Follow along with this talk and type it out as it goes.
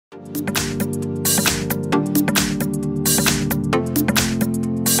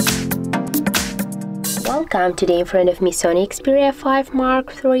Welcome, today in front of me SONY Xperia 5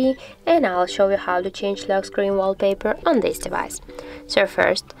 Mark III, and I'll show you how to change lock screen wallpaper on this device. So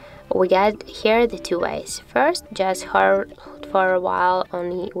first, we got here the two ways. First, just hold for a while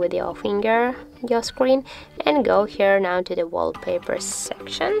only with your finger your screen and go here now to the wallpapers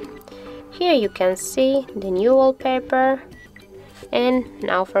section. Here you can see the new wallpaper, and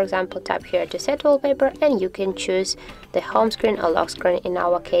now for example tap here to set wallpaper and you can choose the home screen or lock screen. In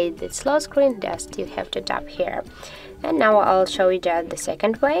our case it's lock screen, just you have to tap here. And now I'll show you just the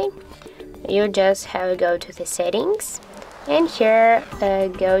second way. You just have to go to the settings and here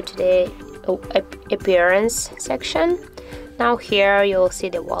go to the appearance section. Now here you'll see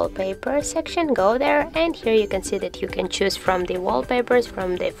the wallpaper section, go there and here you can see that you can choose from the wallpapers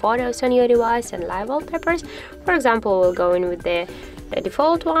from the photos on your device and live wallpapers. For example, we'll go in with the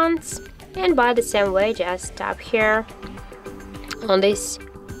default ones, and by the same way just tap here on the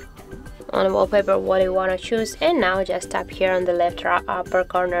wallpaper what you want to choose, and now just tap here on the left upper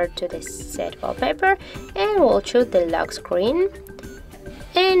corner to the set wallpaper and we'll choose the lock screen,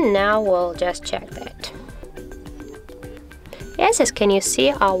 and now we'll just check that. Yes, as can you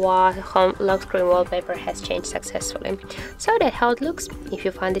see, our home lock screen wallpaper has changed successfully. So that's how it looks. If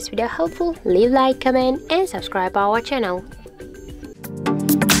you find this video helpful, leave like, comment and subscribe our channel.